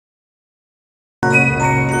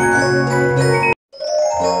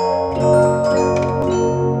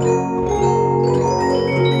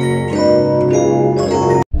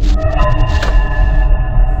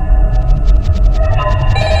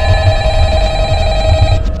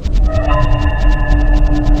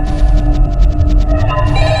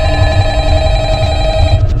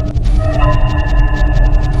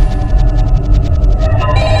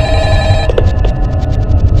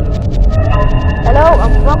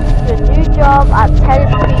job at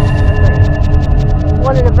Teddy's Pizza.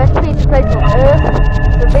 One of the best pizza places on earth.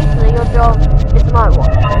 So basically your job is to night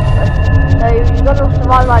watch, basically. So you're gonna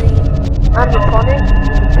survive by the animatronic,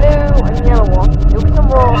 the blue and yellow one. There'll be some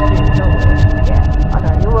more soon, don't worry. Yeah, I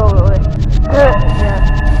know, you will really. Yeah.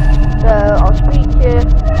 So I'll speak to you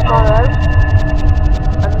tomorrow.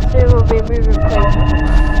 And soon we'll be moving places. So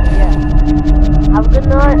yeah. Have a good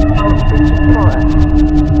night, and I'll speak to you tomorrow.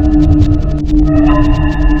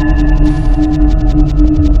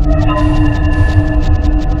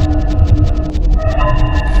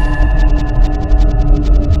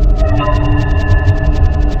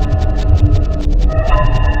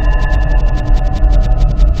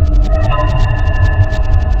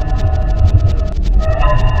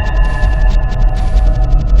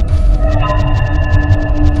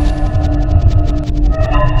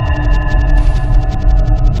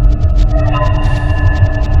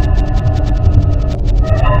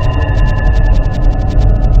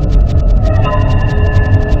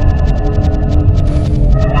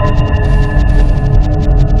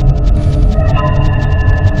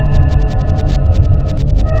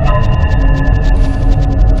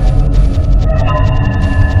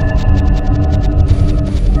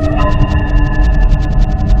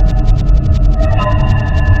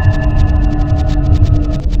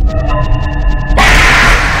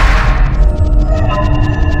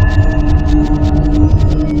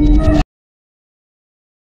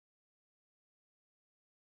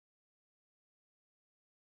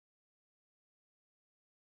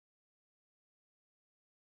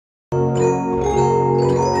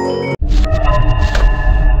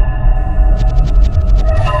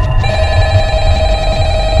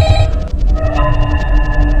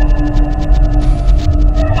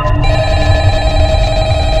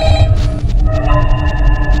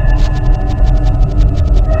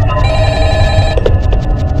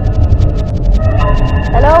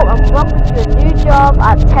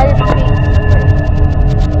 At Teddy's Pizza.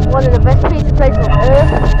 One of the best pizza places on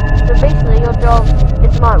earth. So basically your job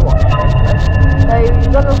is to night watch, basically. So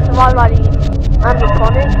you're gonna survive by the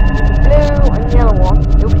animatronic, the blue and yellow one.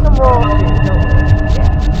 There'll be some more soon, don't worry. Yeah,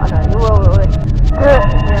 I know, you will really. Yeah.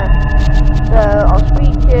 So I'll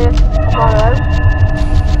speak to you tomorrow.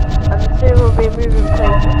 And soon we'll be moving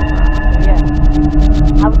places. So yeah.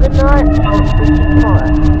 Have a good night, and I'll speak to you tomorrow.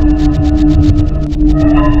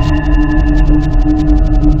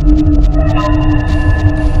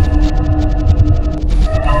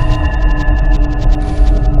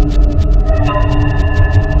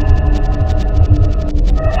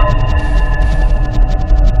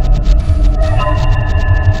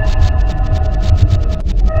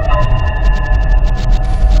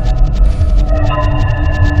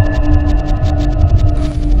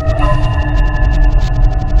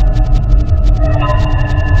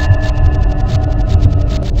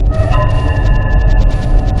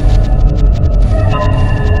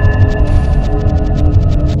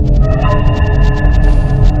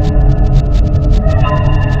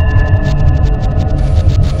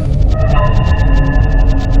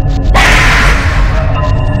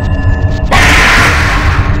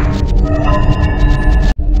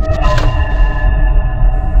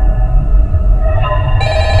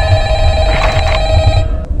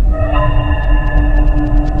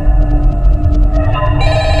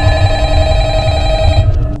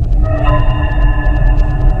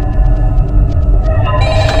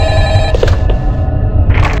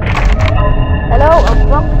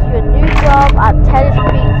 At Teddy's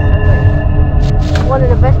Pizza. One of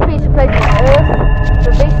the best pizza places on earth. So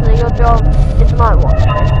basically your job is to night watch,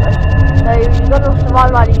 basically. So you're gonna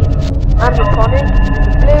survive by the animatronic,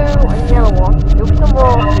 the blue and yellow one. There'll be some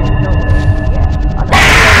more soon, don't worry. Yeah, I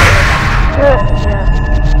know. Yeah.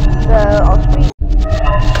 So I'll speak.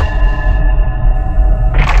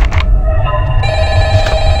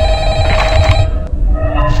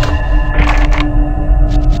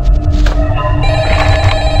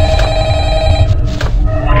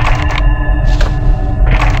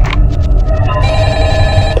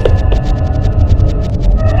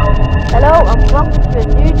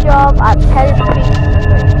 At Teddy's Pizza.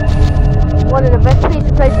 One of the best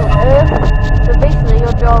pizza places on earth. So basically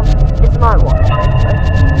your job is to night watch, basically.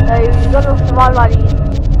 So you're gonna survive by the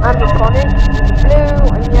animatronic, the blue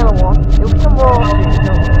and yellow one. There'll be some more soon,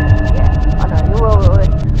 don't worry. Yeah, I know, you will really.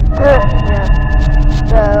 Yeah.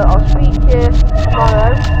 So I'll speak to you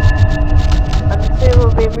tomorrow. And soon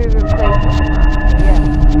we'll be moving places. So yeah.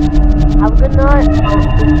 Have a good night, and I'll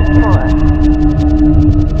speak to you tomorrow.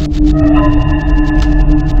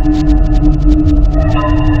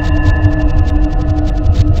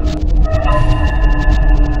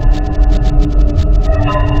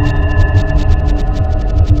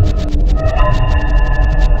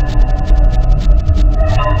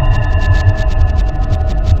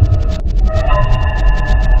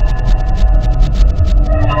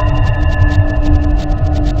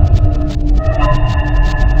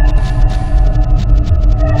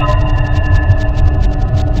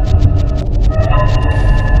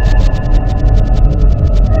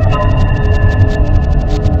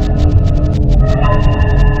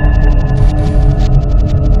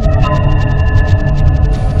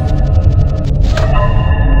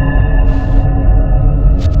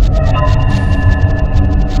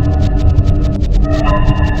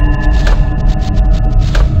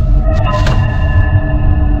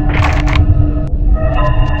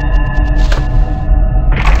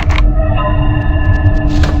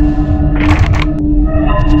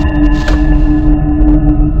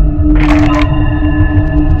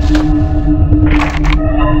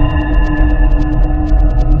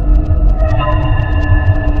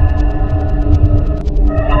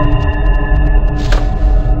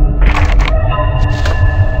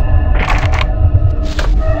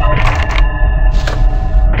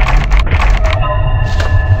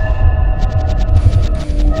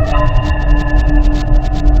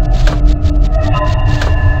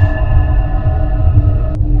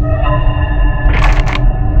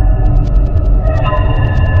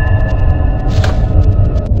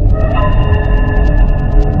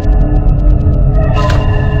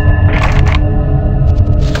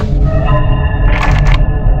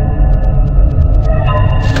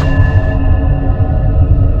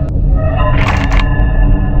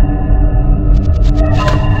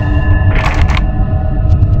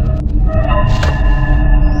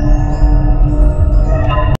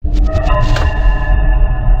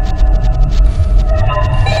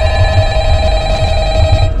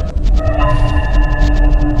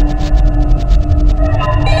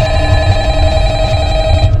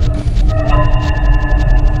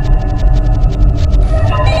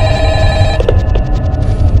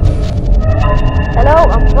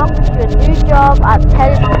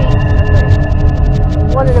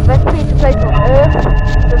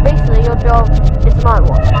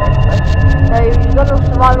 basically. So you're gonna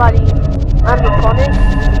survive by these animatronics,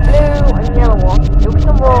 the blue and yellow one. There'll be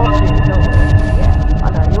some more soon, don't worry. Yeah, I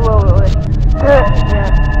know, you will, really. Yeah.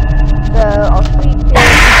 So I'll